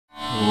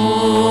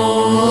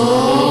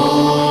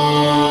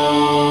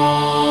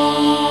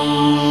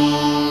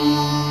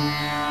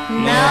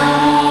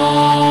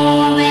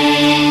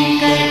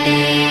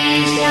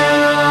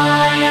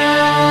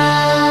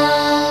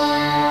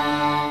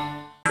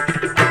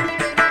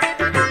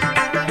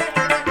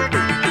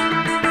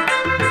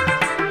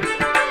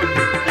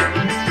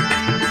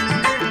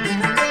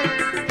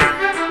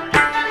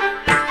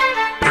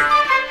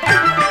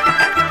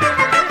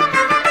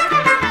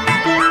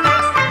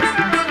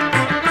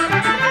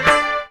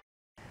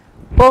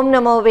ఓం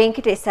నమో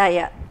వెంకటేశాయ.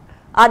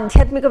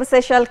 ఆధ్యాత్మిక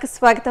విశేషాలకు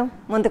స్వాగతం.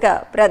 ముందుగా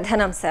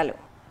ప్రధానాంశాలు.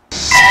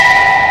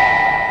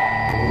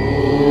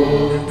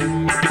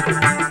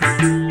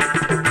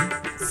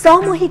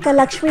 సామూహిక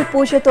లక్ష్మీ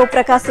పూజతో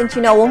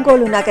ప్రకాశించిన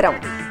ఒంగోలు నగరం.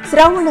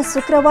 శ్రావణ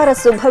శుక్రవార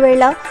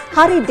శుభవేళ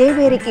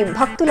హరిదేవేరికి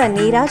భక్తుల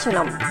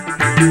నీరాజనం.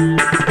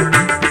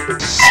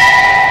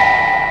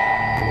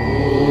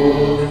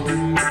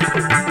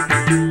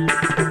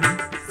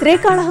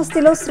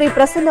 శ్రీకాళహస్తిలో శ్రీ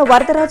ప్రసన్న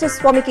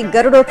వరదరాజస్వామికి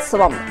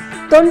గరుడోత్సవం.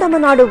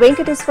 తొండమనాడు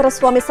వెంకటేశ్వర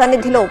స్వామి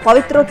సన్నిధిలో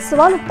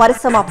పవిత్రోత్సవాలు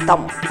పరిసమాప్తం.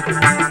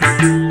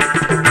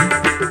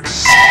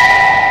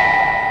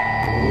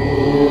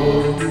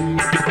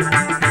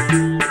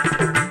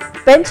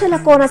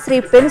 పెంచలకోన శ్రీ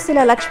పెనుసిల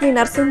లక్ష్మీ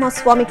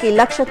నరసింహస్వామికి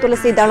లక్ష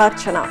తులసి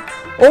దళార్చన.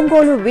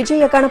 ఒంగోలు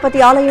విజయ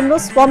గణపతి ఆలయంలో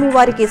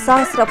స్వామివారికి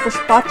సహస్ర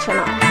పుష్పార్చన.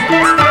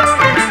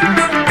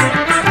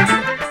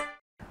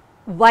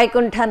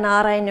 వైకుంఠ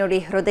నారాయణుడి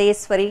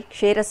హృదయేశ్వరి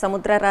క్షీర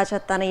సముద్రరాజ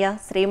తనయ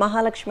శ్రీ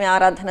మహాలక్ష్మి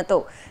ఆరాధనతో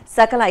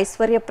సకల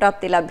ఐశ్వర్య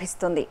ప్రాప్తి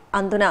లభిస్తుంది.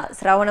 అందున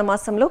శ్రావణ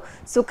మాసంలో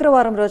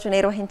శుక్రవారం రోజు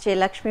నిర్వహించే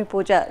లక్ష్మీ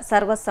పూజ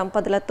సర్వ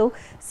సంపదలతో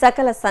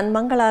సకల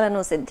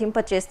సన్మంగళాలను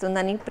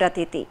సిద్ధింపచేస్తుందని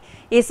ప్రతీతి.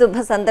 ఈ శుభ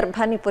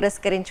సందర్భాన్ని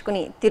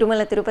పురస్కరించుకుని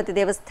తిరుమల తిరుపతి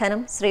దేవస్థానం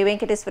శ్రీ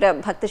వెంకటేశ్వర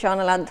భక్తి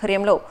ఛానల్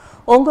ఆధ్వర్యంలో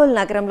ఒంగోలు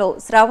నగరంలో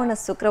శ్రావణ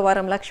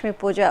శుక్రవారం లక్ష్మీ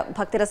పూజ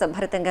భక్తిరస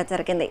భరితంగా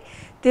జరిగింది.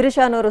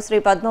 తిరుచానూరు శ్రీ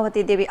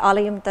పద్మావతీదేవి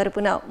ఆలయం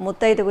తరపున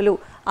ముత్తైదువులు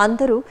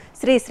అందరూ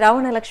శ్రీ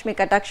శ్రావణ లక్ష్మి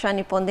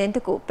కటాక్షాన్ని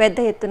పొందేందుకు పెద్ద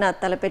ఎత్తున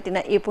తలపెట్టిన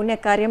ఈ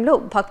పుణ్యకార్యంలో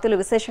భక్తులు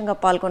విశేషంగా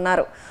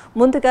పాల్గొన్నారు.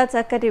 ముందుగా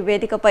చక్కటి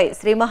వేదికపై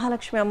శ్రీ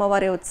మహాలక్ష్మి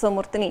అమ్మవారి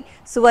ఉత్సవమూర్తిని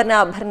సువర్ణ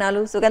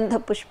ఆభరణాలు సుగంధ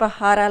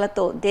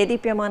పుష్పహారాలతో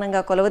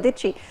దేదీప్యమానంగా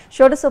కొలువదీర్చి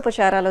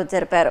షోడశోపచారాలు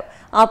జరిపారు.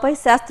 ఆపై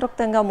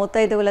శాస్త్రోక్తంగా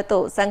ముత్తైదువులతో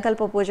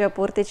సంకల్ప పూజ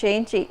పూర్తి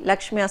చేయించి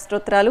లక్ష్మీ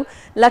అష్టోత్తరాలు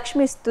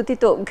లక్ష్మీ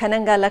స్తుతితో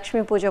ఘనంగా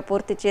లక్ష్మీ పూజ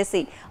పూర్తి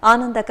చేసి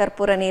ఆనంద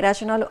కర్పూర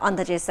నీరాజనాలు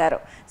అందజేశారు.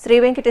 శ్రీ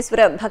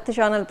వెంకటేశ్వర భక్తి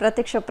ఛానల్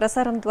ప్రత్యక్ష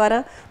ప్రసారం ద్వారా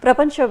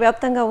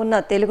ప్రపంచవ్యాప్తంగా ఉన్న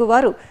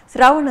తెలుగువారు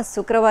శ్రావణ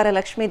శుక్రవార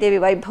లక్ష్మీదేవి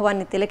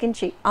వైభవాన్ని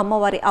తిలకించి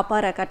అమ్మవారి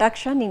అపార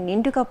కటాక్షాన్ని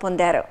నిండుగా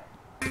పొందారు.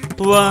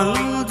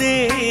 వందే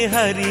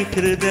హరి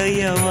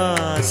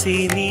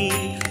హృదయవాసిని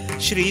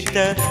శ్రీత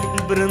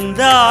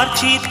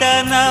బృందార్చిత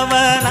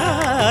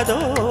నవనాదోలాసిని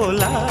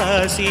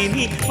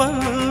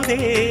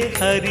వందే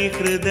హరి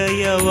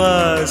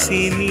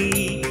హృదయవాసిని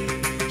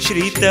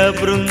శ్రీత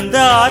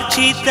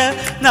బృందార్చిత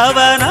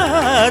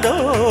నవనాదోలాసిని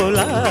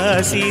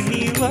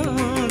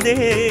వందే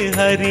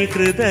హరి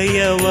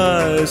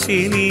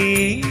హృదయవాసిని.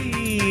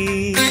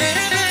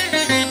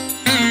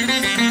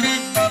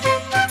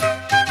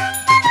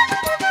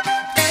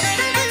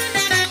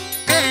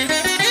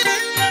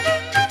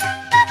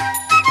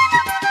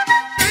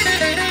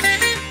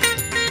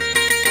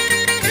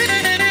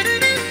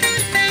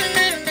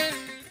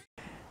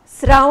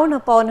 శ్రావణ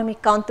పౌర్ణమి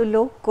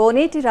కాంతుల్లో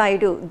కోనేటి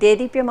రాయుడు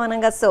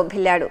దేదీప్యమానంగా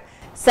శోభిల్లాడు.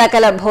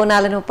 సకల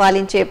భోనాలను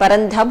పాలించే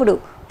పరంధాముడు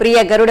ప్రియ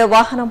గరుడ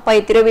వాహనంపై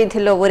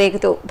తిరువీధుల్లో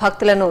ఊరేగుతూ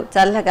భక్తులను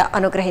చల్లగా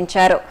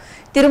అనుగ్రహించారు.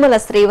 తిరుమల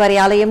శ్రీవారి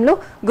ఆలయంలో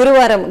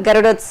గురువారం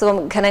గరుడోత్సవం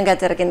ఘనంగా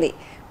జరిగింది.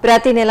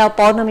 ప్రతి నెల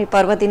పౌర్ణమి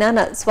పర్వదినాన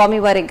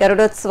స్వామివారి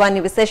గరుడోత్సవాన్ని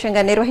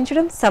విశేషంగా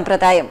నిర్వహించడం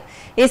సంప్రదాయం.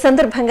 ఈ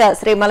సందర్భంగా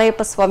శ్రీ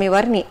మలయప్ప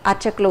స్వామివారిని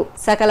అర్చకులు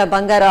సకల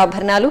బంగారు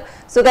ఆభరణాలు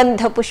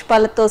సుగంధ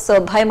పుష్పాలతో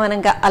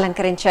శోభాయమానంగా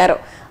అలంకరించారు.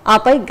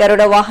 ఆపై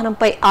గరుడ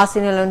వాహనంపై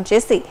ఆసీనులను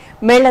చేసి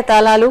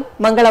మేళతాళాలు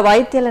మంగళ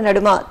వాయిద్యాల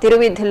నడుమ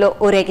తిరువీధుల్లో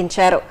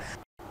ఊరేగించారు.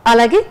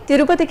 అలాగే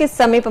తిరుపతికి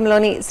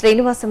సమీపంలోని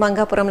శ్రీనివాస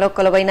మంగాపురంలో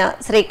కొలువైన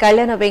శ్రీ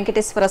కళ్యాణ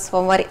వెంకటేశ్వర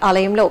స్వామివారి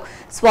ఆలయంలో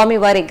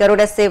స్వామివారి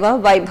గరుడ సేవ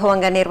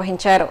వైభవంగా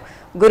నిర్వహించారు.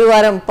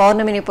 గురువారం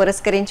పౌర్ణమిని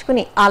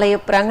పురస్కరించుకుని ఆలయ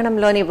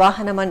ప్రాంగణంలోని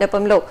వాహన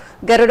మండపంలో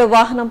గరుడ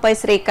వాహనంపై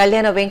శ్రీ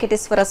కళ్యాణ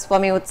వెంకటేశ్వర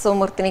స్వామి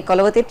ఉత్సవమూర్తిని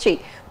కొలువతీర్చి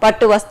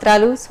పట్టు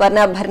వస్త్రాలు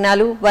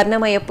స్వర్ణాభరణాలు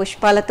వర్ణమయ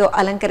పుష్పాలతో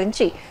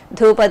అలంకరించి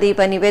ధూపదీప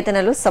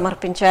నివేదనలు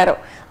సమర్పించారు.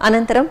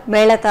 అనంతరం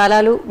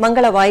మేళతాళాలు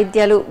మంగళ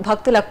వాయిద్యాలు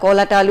భక్తుల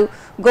కోలాటాలు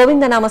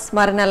గోవిందనామ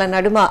స్మరణల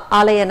నడుమ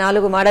ఆలయ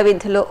 4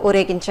 మాడవీధుల్లో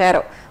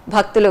ఊరేగించారు.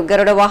 భక్తులు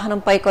గరుడ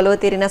వాహనంపై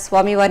కొలువుతీరిన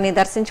స్వామివారిని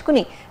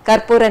దర్శించుకుని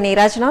కర్పూర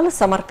నీరాజనాలు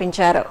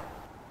సమర్పించారు.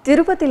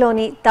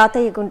 తిరుపతిలోని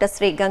తాతయ్యగుంట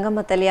శ్రీ గంగమ్మ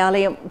తల్లి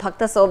ఆలయం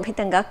భక్త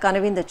శోభితంగా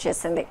కనువిందు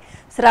చేసింది.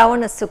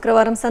 శ్రావణ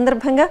శుక్రవారం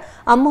సందర్భంగా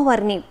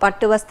అమ్మవారిని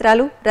పట్టు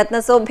వస్త్రాలు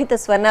రత్నశోభిత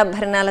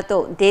స్వర్ణాభరణాలతో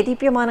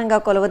దేదీప్యమానంగా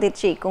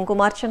కొలువదీర్చి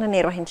కుంకుమార్చన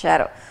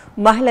నిర్వహించారు.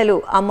 మహిళలు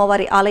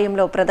అమ్మవారి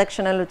ఆలయంలో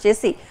ప్రదక్షిణలు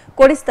చేసి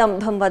కొడి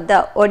స్తంభం వద్ద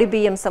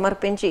ఒడిబియ్యం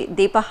సమర్పించి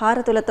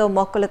దీపహారతులతో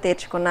మొక్కులు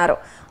తీర్చుకున్నారు.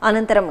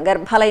 అనంతరం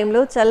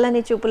గర్భాలయంలో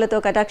చల్లని చూపులతో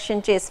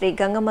కటాక్షించే శ్రీ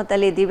గంగమ్మ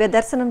తల్లి దివ్య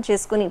దర్శనం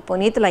చేసుకుని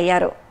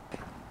పునీతులయ్యారు.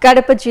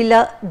 కడప జిల్లా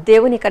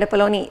దేవుని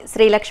కడపలోని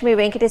శ్రీ లక్ష్మీ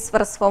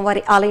వెంకటేశ్వర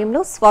స్వామివారి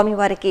ఆలయంలో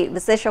స్వామివారికి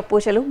విశేష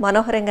పూజలు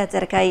మనోహరంగా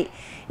జరిగాయి.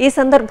 ఈ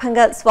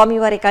సందర్భంగా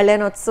స్వామివారి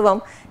కళ్యాణోత్సవం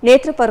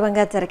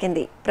నేత్రపర్వంగా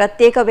జరిగింది.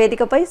 ప్రత్యేక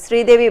వేదికపై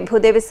శ్రీదేవి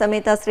భూదేవి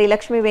సమేత శ్రీ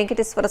లక్ష్మీ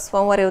వెంకటేశ్వర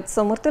స్వామివారి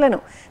ఉత్సవమూర్తులను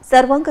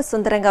సర్వాంగ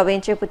సుందరంగా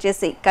వేంచేపు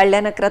చేసి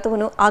కళ్యాణ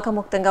క్రతువును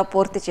ఆగమోక్తంగా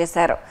పూర్తి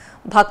చేశారు.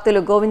 భక్తులు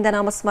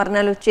గోవిందనామ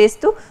స్మరణలు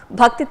చేస్తూ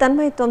భక్తి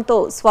తన్మయత్వంతో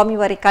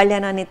స్వామివారి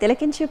కళ్యాణాన్ని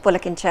తిలకించి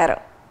పులకించారు.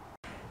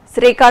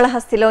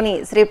 శ్రీకాళహస్తిలోని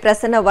శ్రీ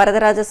ప్రసన్న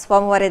వరదరాజ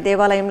స్వామివారి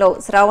దేవాలయంలో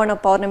శ్రావణ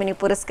పౌర్ణమిని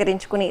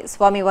పురస్కరించుకుని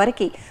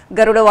స్వామివారికి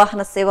గరుడ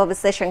వాహన సేవ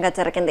విశేషంగా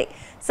జరిగింది.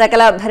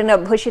 సకలాభరణ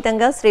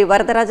భూషితంగా శ్రీ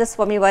వరదరాజ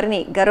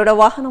స్వామివారిని గరుడ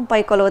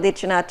వాహనంపై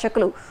కొలువదీర్చిన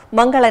అర్చకులు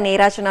మంగళ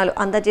నీరాజనాలు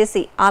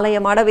అందజేసి ఆలయ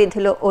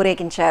మాడవీధిలో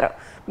ఊరేగించారు.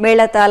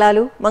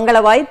 మేళతాళాలు మంగళ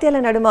వాయిద్యాల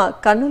నడుమ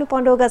కన్నుల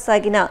పండుగగా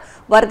సాగిన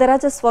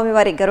వరదరాజ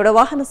స్వామివారి గరుడ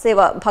వాహన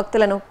సేవ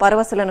భక్తులను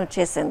పరవశులను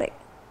చేసింది.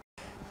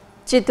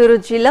 చిత్తూరు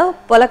జిల్లా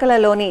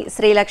పొలకలలోని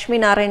శ్రీ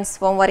లక్ష్మీనారాయణ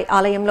స్వామివారి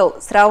ఆలయంలో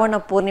శ్రావణ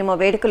పూర్ణిమ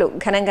వేడుకలు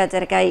ఘనంగా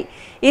జరిగాయి.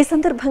 ఈ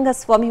సందర్భంగా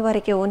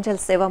స్వామివారికి ఊంజల్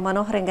సేవ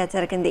మనోహరంగా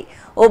జరిగింది.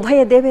 ఉభయ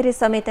దేవేరి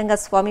సమేతంగా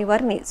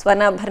స్వామివారిని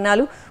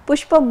స్వర్ణాభరణాలు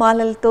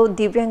పుష్పమాలలతో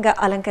దివ్యంగా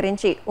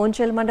అలంకరించి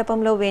ఊంజల్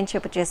మండపంలో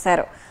వేంచేపు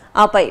చేశారు.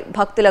 ఆపై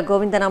భక్తుల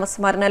గోవిందనామ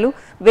స్మరణలు,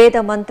 వేద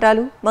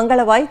మంత్రాలు,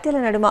 మంగళ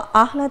వాయిద్యాల నడుమ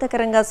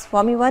ఆహ్లాదకరంగా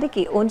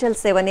స్వామివారికి ఊంజల్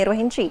సేవ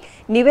నిర్వహించి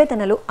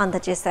నివేదనలు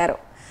అందజేశారు.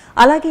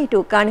 అలాగే ఇటు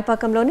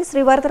కాణిపాకంలోని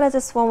శ్రీ వరదరాజ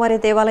స్వామివారి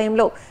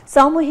దేవాలయంలో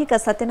సామూహిక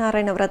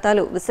సత్యనారాయణ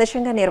వ్రతాలు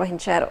విశేషంగా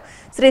నిర్వహించారు.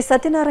 శ్రీ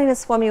సత్యనారాయణ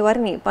స్వామి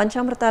వారిని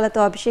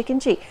పంచామృతాలతో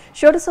అభిషేకించి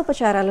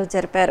షోడశోపచారాలు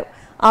జరిపారు.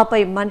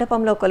 ఆపై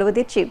మండపంలో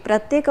కొలువుదీర్చి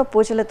ప్రత్యేక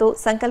పూజలతో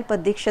సంకల్ప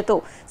దీక్షతో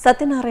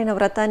సత్యనారాయణ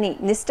వ్రతాన్ని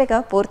నిష్ఠగా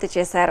పూర్తి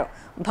చేశారు.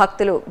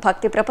 భక్తులు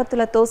భక్తి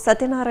ప్రపత్తులతో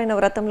సత్యనారాయణ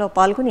వ్రతంలో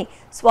పాల్గొని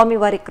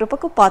స్వామివారి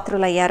కృపకు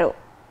పాత్రులయ్యారు.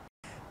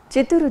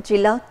 చిత్తూరు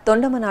జిల్లా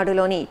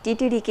తొండమనాడులోని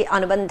టీటీడీకి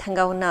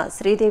అనుబంధంగా ఉన్న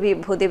శ్రీదేవి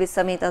భూదేవి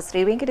సమేత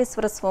శ్రీ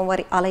వెంకటేశ్వర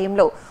స్వామివారి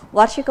ఆలయంలో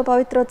వార్షిక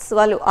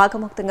పవిత్రోత్సవాలు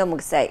ఆగమోక్తంగా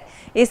ముగిశాయి.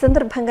 ఈ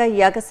సందర్భంగా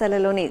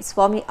యాగశాలలోని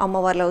స్వామి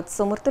అమ్మవార్ల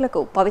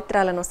ఉత్సవమూర్తులకు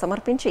పవిత్రాలను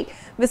సమర్పించి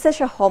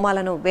విశేష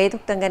హోమాలను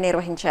వేదోక్తంగా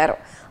నిర్వహించారు.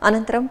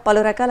 అనంతరం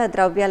పలు రకాల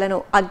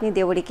ద్రవ్యాలను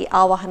అగ్నిదేవుడికి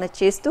ఆవాహన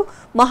చేస్తూ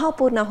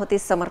మహాపూర్ణాహుతి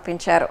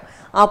సమర్పించారు.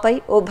 ఆపై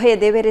ఉభయ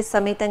దేవేరి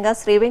సమేతంగా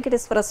శ్రీ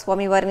వెంకటేశ్వర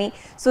స్వామివారిని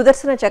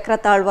సుదర్శన చక్ర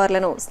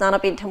తాళ్వార్లను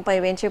స్నానపీఠంపై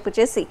వేంచేపు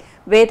చేసి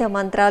వేద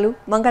మంత్రాలు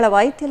మంగళ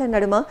వాయిద్యాల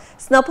నడుమ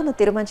స్నపన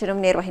తిరుమంజనం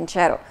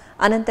నిర్వహించారు.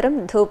 అనంతరం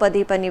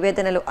ధూపదీప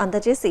నివేదనలు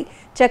అందజేసి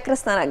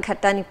చక్రస్నాన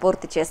ఘట్టాన్ని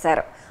పూర్తి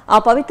చేశారు. ఆ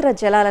పవిత్ర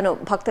జలాలను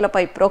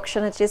భక్తులపై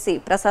ప్రోక్షణ చేసి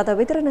ప్రసాద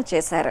వితరణ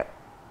చేశారు.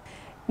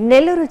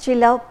 నెల్లూరు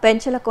జిల్లా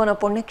పెంచలకోన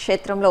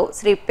పుణ్యక్షేత్రంలో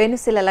శ్రీ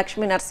పెనుసిల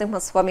లక్ష్మీ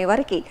నరసింహస్వామి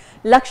వారికి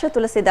లక్ష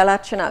తులసి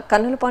దళార్చన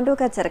కన్నుల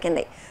పండుగ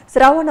జరిగింది.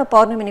 శ్రావణ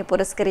పౌర్ణమిని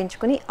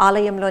పురస్కరించుకుని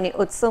ఆలయంలోని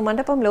ఉత్సవ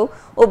మండపంలో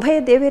ఉభయ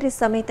దేవేరి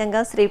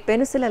సమేతంగా శ్రీ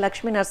పెనుసిల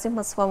లక్ష్మీ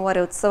నరసింహస్వామి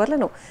వారి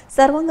ఉత్సవాలను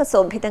సర్వంగ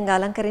శోభితంగా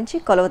అలంకరించి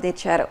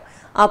కొలువుదీర్చారు.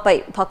 ఆపై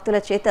భక్తుల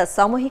చేత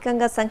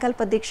సామూహికంగా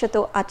సంకల్ప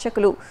దీక్షతో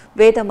అర్చకులు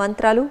వేద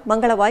మంత్రాలు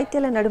మంగళ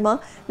వాయిద్యాల నడుమ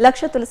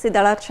లక్ష తులసి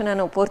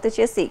దళార్చనను పూర్తి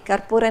చేసి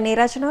కర్పూర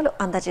నీరాజనాలు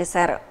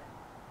అందజేశారు.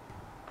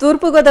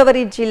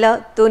 తూర్పుగోదావరి జిల్లా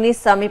తుని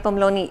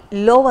సమీపంలోని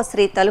లోవ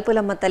శ్రీ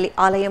తలుపులమ్మ తల్లి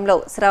ఆలయంలో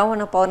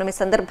శ్రావణ పౌర్ణమి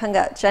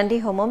సందర్భంగా చండీ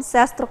హోమం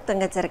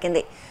శాస్త్రోక్తంగా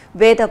జరిగింది.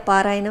 వేద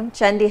పారాయణం,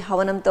 చండీ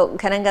హవనంతో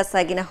ఘనంగా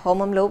సాగిన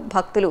హోమంలో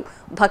భక్తులు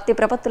భక్తి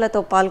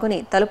ప్రపత్తులతో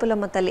పాల్గొని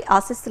తలుపులమ్మ తల్లి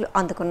ఆశీస్సులు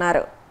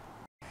అందుకున్నారు.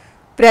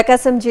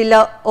 ప్రకాశం జిల్లా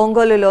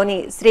ఒంగోలులోని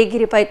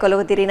శ్రీగిరిపై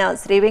కొలువుదీరిన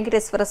శ్రీ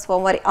వెంకటేశ్వర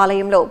స్వామివారి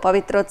ఆలయంలో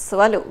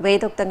పవిత్రోత్సవాలు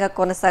వేదోక్తంగా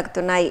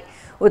కొనసాగుతున్నాయి.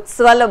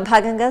 ఉత్సవాల్లో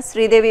భాగంగా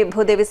శ్రీదేవి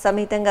భూదేవి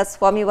సమేతంగా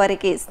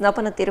స్వామివారికి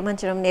స్నపన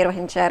తిరుమంజనం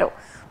నిర్వహించారు.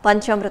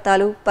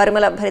 పంచామృతాలు,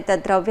 పరిమళ భరిత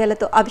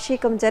ద్రవ్యాలతో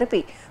అభిషేకం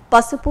జరిపి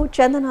పసుపు,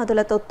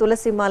 చందనాదులతో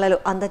తులసి మాలలు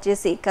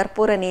అందజేసి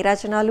కర్పూర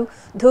నీరాజనాలు,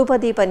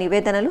 ధూపదీప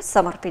నివేదనలు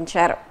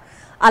సమర్పించారు.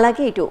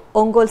 అలాగే ఇటు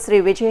ఒంగోలు శ్రీ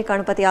విజయ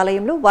గణపతి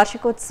ఆలయంలో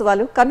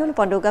వార్షికోత్సవాలు కన్నుల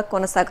పండుగ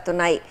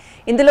కొనసాగుతున్నాయి.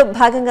 ఇందులో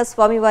భాగంగా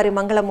స్వామివారి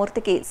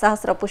మంగళమూర్తికి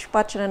సహస్ర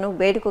పుష్పార్చనను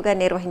వేడుకగా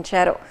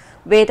నిర్వహించారు.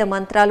 వేద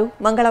మంత్రాలు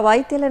మంగళ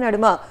వాయిద్యాల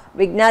నడుమ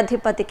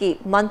విఘ్నాధిపతికి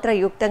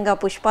మంత్రయుక్తంగా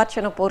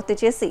పుష్పార్చన పూర్తి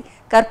చేసి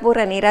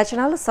కర్పూర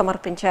నీరాజనాలు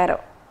సమర్పించారు.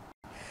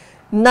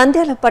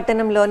 నంద్యాల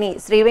పట్టణంలోని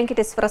శ్రీ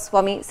వెంకటేశ్వర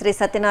స్వామి, శ్రీ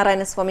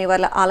సత్యనారాయణ స్వామి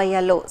వార్ల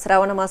ఆలయాల్లో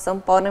శ్రావణమాసం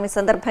పౌర్ణమి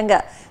సందర్భంగా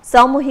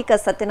సామూహిక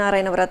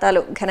సత్యనారాయణ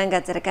వ్రతాలు ఘనంగా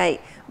జరిగాయి.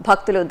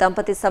 భక్తులు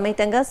దంపతి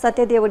సమేతంగా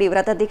సత్యదేవుడి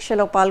వ్రత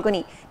దీక్షలో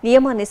పాల్గొని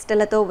నియమ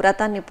నిష్టలతో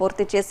వ్రతాన్ని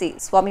పూర్తి చేసి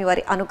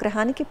స్వామివారి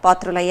అనుగ్రహానికి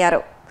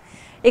పాత్రులయ్యారు.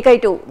 ఇక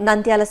ఇటు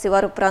నంద్యాల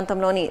శివారు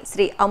ప్రాంతంలోని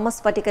శ్రీ అమ్మ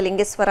స్ఫటిక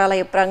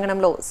లింగేశ్వరాలయ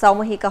ప్రాంగణంలో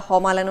సామూహిక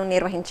హోమాలను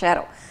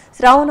నిర్వహించారు.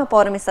 శ్రావణ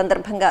పౌర్ణమి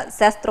సందర్భంగా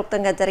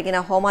శాస్త్రోక్తంగా జరిగిన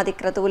హోమాది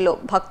క్రతువుల్లో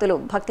భక్తులు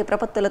భక్తి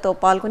ప్రపత్తులతో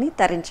పాల్గొని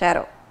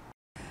తరించారు.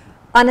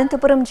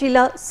 అనంతపురం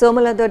జిల్లా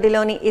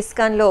సోమలదొడ్డిలోని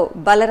ఇస్కాన్లో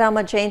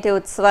బలరామ జయంతి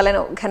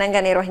ఉత్సవాలను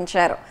ఘనంగా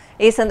నిర్వహించారు.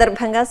 ఈ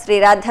సందర్భంగా శ్రీ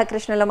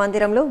రాధాకృష్ణుల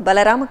మందిరంలో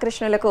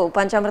బలరామకృష్ణులకు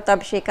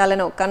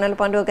పంచామృతాభిషేకాలను కన్నుల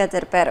పండుగగా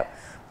జరిపారు.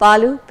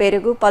 పాలు,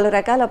 పెరుగు, పలు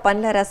రకాల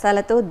పండ్ల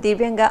రసాలతో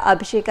దివ్యంగా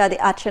అభిషేకాది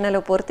అర్చనలు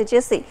పూర్తి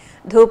చేసి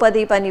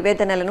ధూపదీప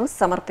నివేదనలను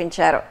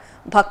సమర్పించారు.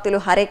 భక్తులు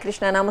హరే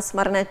కృష్ణ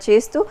నామస్మరణ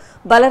చేస్తూ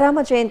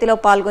బలరామ జయంతిలో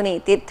పాల్గొని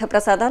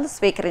తీర్థప్రసాదాలు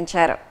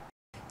స్వీకరించారు.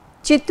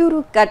 చిత్తూరు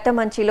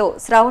కట్టమంచిలో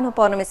శ్రావణ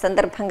పౌర్ణమి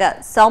సందర్భంగా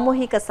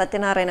సామూహిక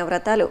సత్యనారాయణ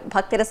వ్రతాలు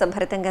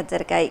భక్తిరసభరితంగా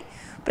జరిగాయి.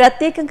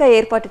 ప్రత్యేకంగా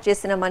ఏర్పాటు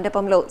చేసిన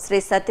మండపంలో శ్రీ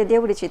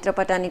సత్యదేవుడి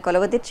చిత్రపటాన్ని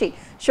కొలవదీర్చి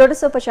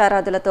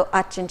షోడశోపచారాదులతో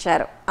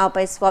అర్చించారు.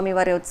 ఆపై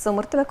స్వామివారి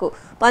ఉత్సవమూర్తులకు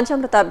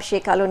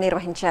పంచామృతాభిషేకాలు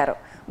నిర్వహించారు.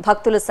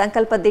 భక్తులు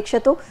సంకల్ప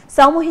దీక్షతో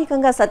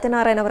సామూహికంగా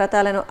సత్యనారాయణ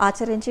వ్రతాలను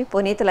ఆచరించి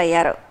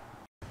పునీతులయ్యారు.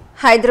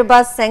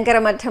 హైదరాబాద్ శంకర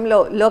మఠంలో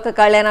లోక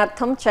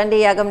కళ్యాణార్థం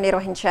చండీయాగం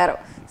నిర్వహించారు.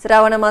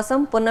 శ్రావణ మాసం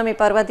పున్నమి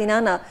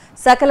పర్వదినాన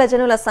సకల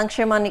జనుల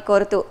సంక్షేమాన్ని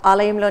కోరుతూ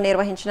ఆలయంలో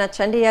నిర్వహించిన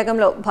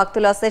చండీయాగంలో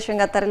భక్తులు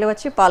అశేషంగా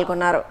తరలివచ్చి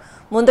పాల్గొన్నారు.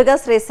 ముందుగా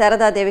శ్రీ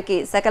శారదాదేవికి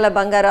సకల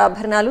బంగారు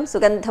ఆభరణాలు,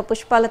 సుగంధ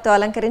పుష్పాలతో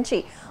అలంకరించి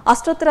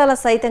అష్టోత్తరాల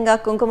సహితంగా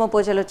కుంకుమ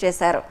పూజలు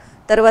చేశారు.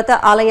 తరువాత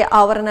ఆలయ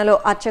ఆవరణలో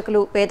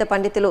అర్చకులు, వేద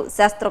పండితులు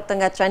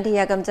శాస్త్రోక్తంగా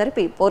చండీయాగం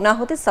జరిపి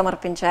పూర్ణాహుతి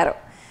సమర్పించారు.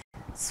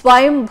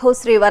 స్వయంభూ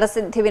శ్రీ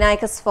వరసిద్ధి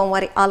వినాయక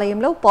స్వామివారి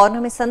ఆలయంలో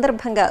పౌర్ణమి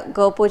సందర్భంగా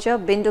గోపూజ,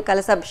 బిందు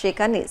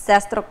కలశాభిషేకాన్ని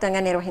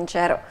శాస్త్రోక్తంగా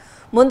నిర్వహించారు.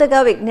 ముందుగా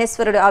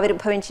విఘ్నేశ్వరుడు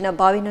ఆవిర్భవించిన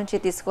బావి నుంచి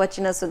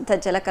తీసుకువచ్చిన శుద్ధ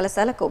జల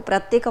కలశాలకు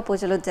ప్రత్యేక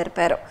పూజలు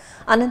జరిపారు.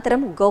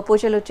 అనంతరం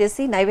గోపూజలు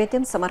చేసి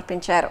నైవేద్యం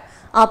సమర్పించారు.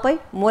 ఆపై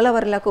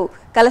మూలవరులకు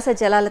కలశ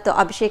జలాలతో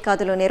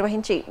అభిషేకాదులు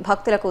నిర్వహించి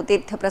భక్తులకు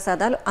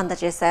తీర్థప్రసాదాలు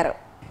అందజేశారు.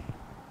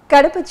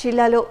 కడప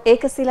జిల్లాలో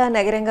ఏకశిలా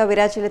నగరంగా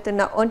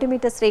విరాజిల్లుతున్న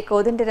ఒంటిమిట్ట శ్రీ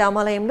కోదండి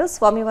రామాలయంలో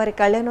స్వామివారి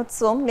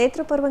కళ్యాణోత్సవం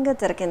నేత్రపూర్వంగా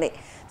జరిగింది.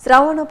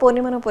 శ్రావణ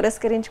పూర్ణిమను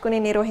పురస్కరించుకుని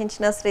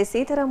నిర్వహించిన శ్రీ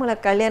సీతారాముల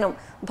కళ్యాణం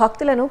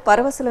భక్తులను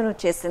పరవశులను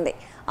చేసింది.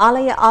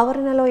 ఆలయ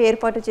ఆవరణలో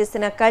ఏర్పాటు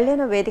చేసిన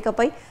కళ్యాణ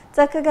వేదికపై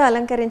చక్కగా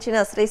అలంకరించిన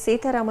శ్రీ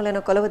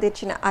సీతారాములను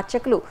కొలువుదీర్చిన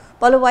అర్చకులు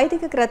పలు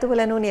వైదిక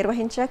క్రతువులను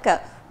నిర్వహించాక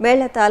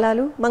మేళ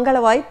తాళాలు, మంగళ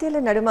వాయిద్యాల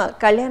నడుమ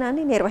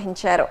కళ్యాణాన్ని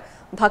నిర్వహించారు.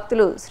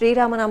 భక్తులు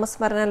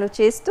శ్రీరామనామస్మరణలు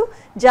చేస్తూ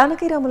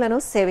జానకిరాములను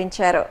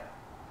సేవించారు.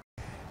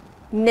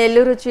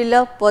 నెల్లూరు జిల్లా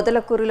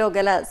పొదలకూరులో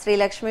గల శ్రీ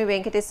లక్ష్మీ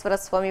వెంకటేశ్వర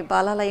స్వామి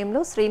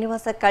బాలాలయంలో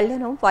శ్రీనివాస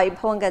కళ్యాణం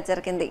వైభవంగా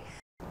జరిగింది.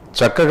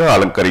 చక్కగా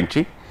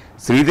అలంకరించి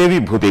శ్రీదేవి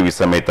భూదేవి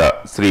సమేత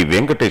శ్రీ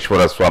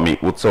వెంకటేశ్వర స్వామి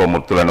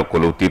ఉత్సవమూర్తులను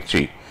కొలువు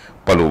తీర్చి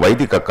పలు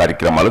వైదిక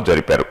కార్యక్రమాలు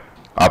జరిపారు.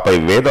 ఆపై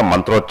వేద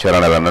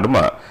మంత్రోచ్చారణల నడుమ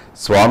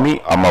స్వామి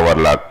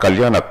అమ్మవార్ల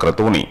కళ్యాణ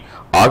క్రతువుని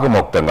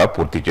ఆగమోక్తంగా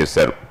పూర్తి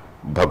చేశారు.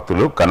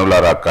 భక్తులు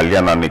కనులారా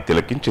కళ్యాణాన్ని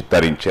తిలకించి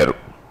తరించారు.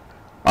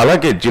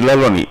 అలాగే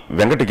జిల్లాలోని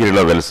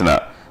వెంకటగిరిలో వెలిసిన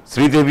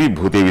శ్రీదేవి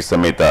భూదేవి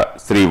సమేత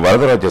శ్రీ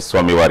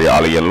వరదరాజస్వామి వారి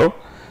ఆలయంలో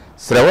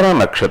శ్రవణ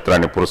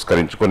నక్షత్రాన్ని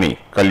పురస్కరించుకుని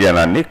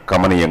కళ్యాణాన్ని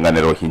కమనీయంగా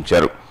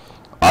నిర్వహించారు.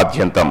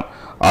 ఆద్యంతం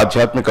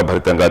ఆధ్యాత్మిక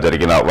భరితంగా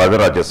జరిగిన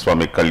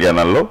వరదరాజస్వామి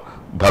కళ్యాణంలో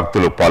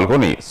భక్తులు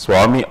పాల్గొని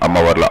స్వామి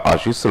అమ్మవార్ల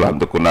ఆశీస్సులు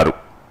అందుకున్నారు.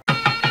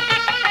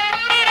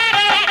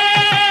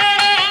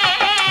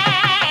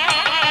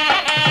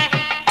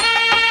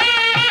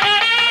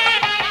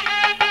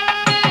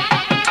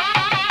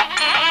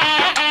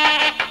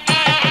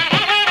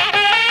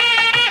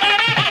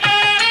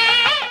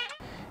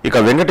 ఇక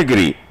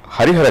వెంకటగిరి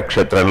హరిహర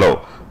క్షేత్రంలో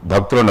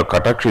భక్తులను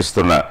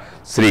కటాక్షిస్తున్న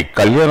శ్రీ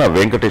కళ్యాణ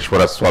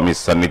వెంకటేశ్వర స్వామి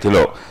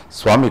సన్నిధిలో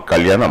స్వామి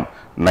కళ్యాణం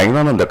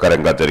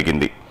నయనానందకరంగా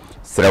జరిగింది.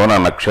 శ్రవణ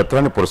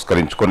నక్షత్రాన్ని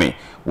పురస్కరించుకుని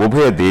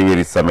ఉభయ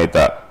దేవేరి సమేత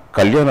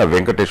కళ్యాణ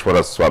వెంకటేశ్వర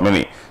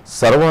స్వామిని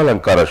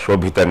సర్వాలంకార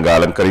శోభితంగా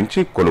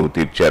అలంకరించి కొలువు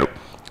తీర్చారు.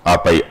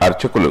 ఆపై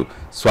అర్చకులు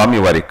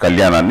స్వామివారి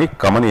కళ్యాణాన్ని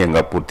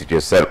కమనీయంగా పూర్తి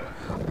చేశారు.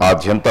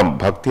 ఆద్యంతం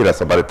భక్తి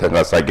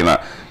రసభరితంగా సాగిన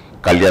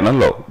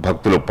కళ్యాణంలో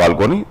భక్తులు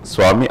పాల్గొని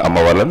స్వామి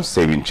అమ్మవార్లను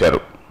సేవించారు.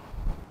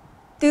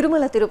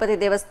 తిరుమల తిరుపతి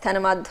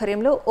దేవస్థానం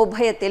ఆధ్వర్యంలో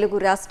ఉభయ తెలుగు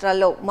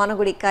రాష్ట్రాల్లో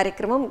మనగుడి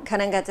కార్యక్రమం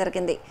ఘనంగా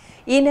జరిగింది.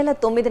 ఈ నెల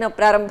 9న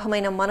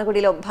ప్రారంభమైన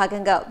మనగుడిలో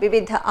భాగంగా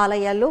వివిధ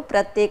ఆలయాల్లో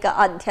ప్రత్యేక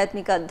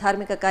ఆధ్యాత్మిక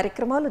ధార్మిక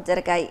కార్యక్రమాలు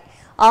జరిగాయి.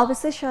 ఆ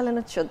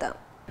విశేషాలను చూద్దాం.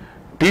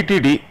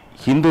 టీటీడీ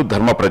హిందూ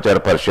ధర్మ ప్రచార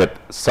పరిషత్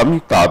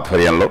సంయుక్త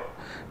ఆధ్వర్యంలో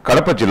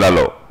కడప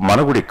జిల్లాలో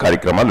మనగుడి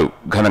కార్యక్రమాలు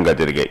ఘనంగా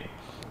జరిగాయి.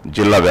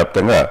 జిల్లా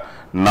వ్యాప్తంగా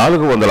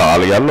 400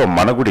 ఆలయాల్లో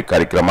మనగుడి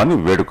కార్యక్రమాన్ని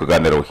వేడుకగా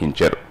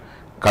నిర్వహించారు.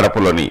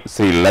 కడపలోని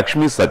శ్రీ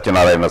లక్ష్మీ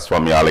సత్యనారాయణ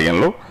స్వామి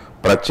ఆలయంలో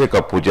ప్రత్యేక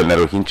పూజలు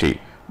నిర్వహించి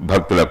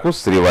భక్తులకు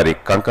శ్రీవారి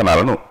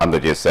కంకణాలను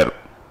అందజేశారు.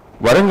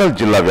 వరంగల్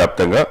జిల్లా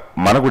వ్యాప్తంగా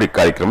మనగుడి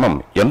కార్యక్రమం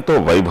ఎంతో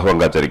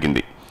వైభవంగా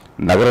జరిగింది.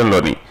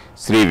 నగరంలోని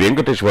శ్రీ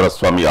వెంకటేశ్వర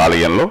స్వామి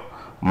ఆలయంలో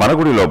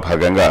మనగుడిలో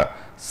భాగంగా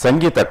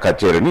సంగీత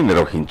కచేరీని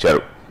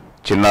నిర్వహించారు.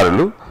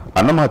 చిన్నారులు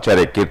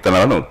అన్నమాచార్య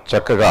కీర్తనలను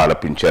చక్కగా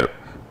ఆలపించారు.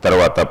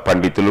 తర్వాత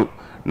పండితులు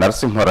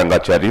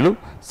నరసింహరంగాచార్యులు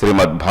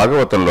శ్రీమద్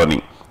భాగవతంలోని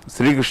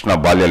శ్రీకృష్ణ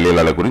బాల్య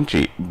లీలల గురించి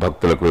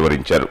భక్తులకు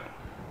వివరించారు.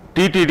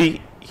 టీటీడీ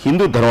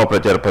హిందూ ధర్మ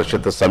ప్రచార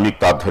పరిషత్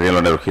సంయుక్త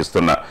ఆధ్వర్యంలో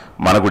నిర్వహిస్తున్న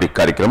మనగుడి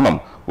కార్యక్రమం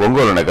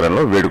ఒంగోలు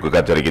నగరంలో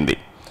వేడుకగా జరిగింది.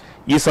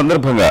 ఈ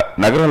సందర్భంగా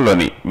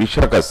నగరంలోని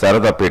విశాఖ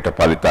శారదాపేట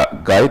పాలిత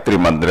గాయత్రి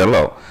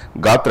మందిరంలో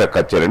గాత్ర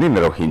కచేరీని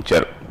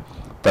నిర్వహించారు.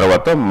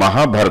 తర్వాత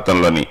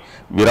మహాభారతంలోని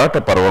విరాట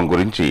పర్వం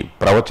గురించి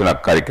ప్రవచన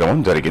కార్యక్రమం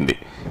జరిగింది.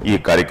 ఈ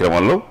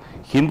కార్యక్రమంలో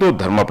హిందూ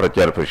ధర్మ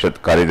ప్రచార పరిషత్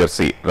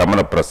కార్యదర్శి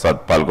రమణ ప్రసాద్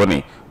పాల్గొని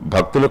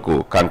భక్తులకు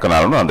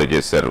కంకణాలను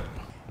అందజేశారు.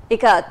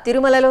 ఇక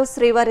తిరుమలలో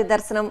శ్రీవారి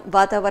దర్శనం,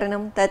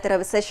 వాతావరణం తదితర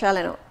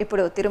విశేషాలను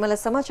ఇప్పుడు తిరుమల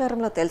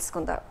సమాచారంలో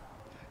తెలుసుకుందాం.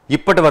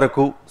 ఇప్పటి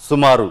వరకు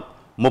సుమారు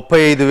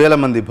 35,000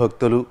 మంది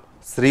భక్తులు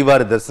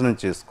శ్రీవారి దర్శనం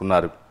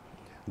చేసుకున్నారు.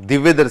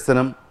 దివ్య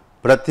దర్శనం,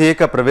 ప్రత్యేక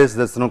ప్రవేశ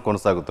దర్శనం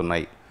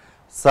కొనసాగుతున్నాయి.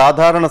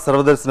 సాధారణ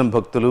సర్వదర్శనం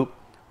భక్తులు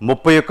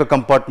 31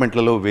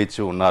 కంపార్ట్మెంట్లలో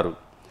వేచి ఉన్నారు.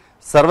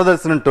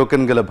 సర్వదర్శనం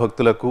టోకెన్ గల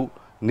భక్తులకు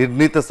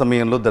నిర్ణీత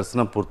సమయంలో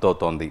దర్శనం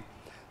పూర్తవుతోంది.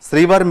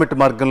 శ్రీవారి మెట్టు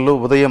మార్గంలో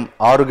ఉదయం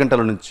 6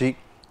 గంటల నుంచి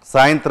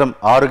సాయంత్రం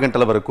 6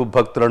 గంటల వరకు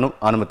భక్తులను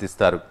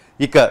అనుమతిస్తారు.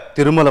 ఇక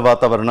తిరుమల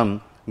వాతావరణం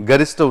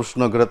గరిష్ట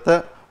ఉష్ణోగ్రత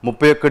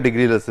 31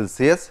 డిగ్రీల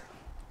సెల్సియస్,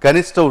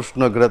 కనిష్ట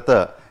ఉష్ణోగ్రత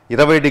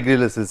 20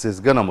 డిగ్రీల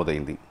సెల్సియస్గా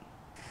నమోదైంది.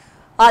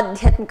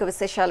 ఆధ్యాత్మిక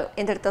విశేషాలు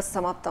ఇంతటితో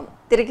సమాప్తం.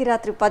 తిరిగి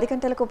రాత్రి 10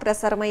 గంటలకు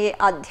ప్రసారమయ్యే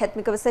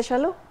ఆధ్యాత్మిక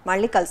విశేషాలు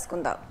మళ్ళీ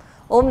కలుసుకుందాం.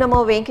 ఓం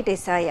నమో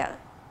వెంకటేశాయ.